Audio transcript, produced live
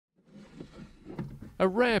A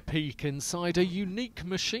rare peek inside a unique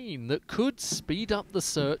machine that could speed up the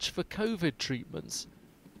search for COVID treatments.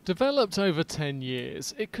 Developed over 10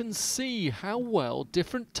 years, it can see how well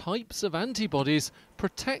different types of antibodies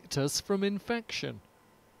protect us from infection.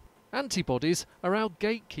 Antibodies are our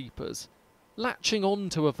gatekeepers, latching on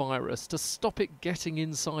to a virus to stop it getting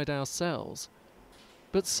inside our cells.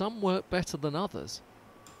 But some work better than others.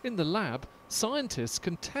 In the lab, scientists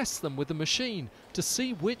can test them with a machine to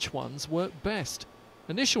see which ones work best.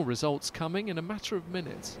 Initial results coming in a matter of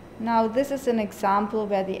minutes. Now this is an example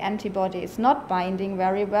where the antibody is not binding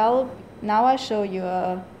very well. Now I show you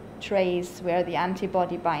a trace where the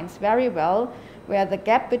antibody binds very well, where the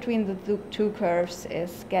gap between the two curves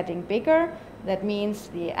is getting bigger. That means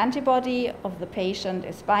the antibody of the patient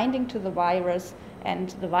is binding to the virus and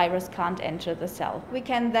the virus can't enter the cell. We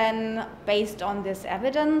can then, based on this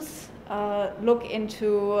evidence, look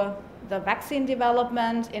into the vaccine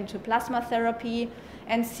development, into plasma therapy,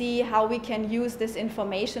 and see how we can use this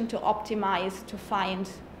information to optimize, to find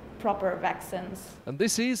proper vaccines. And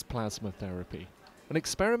this is plasma therapy, an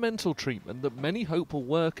experimental treatment that many hope will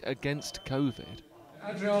work against COVID.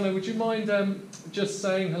 Adriano, would you mind just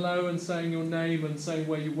saying hello and saying your name and saying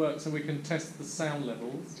where you work so we can test the sound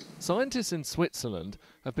levels? Scientists in Switzerland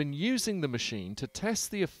have been using the machine to test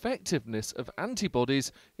the effectiveness of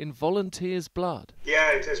antibodies in volunteers' blood. Yeah,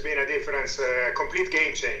 it has been a difference, a complete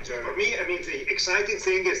game changer. For me, I mean, the exciting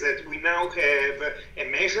thing is that we now have a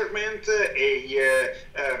measurement, a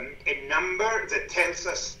number that tells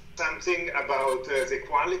us something about the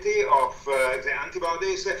quality of the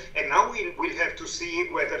antibodies, and now we'll have to see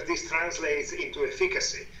whether this translates into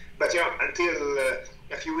efficacy. But yeah, until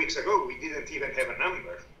a few weeks ago, we didn't even have a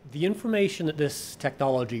number. The information that this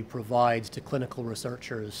technology provides to clinical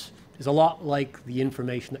researchers is a lot like the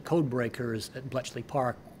information that code breakers at Bletchley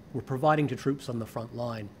Park were providing to troops on the front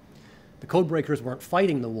line. The code breakers weren't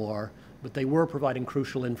fighting the war, but they were providing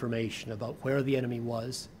crucial information about where the enemy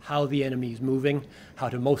was, how the enemy is moving, how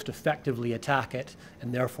to most effectively attack it,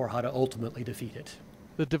 and therefore how to ultimately defeat it.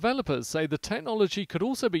 The developers say the technology could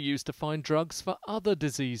also be used to find drugs for other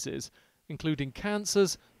diseases, including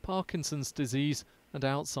cancers, Parkinson's disease and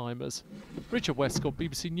Alzheimer's. Richard Westcott,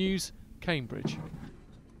 BBC News, Cambridge.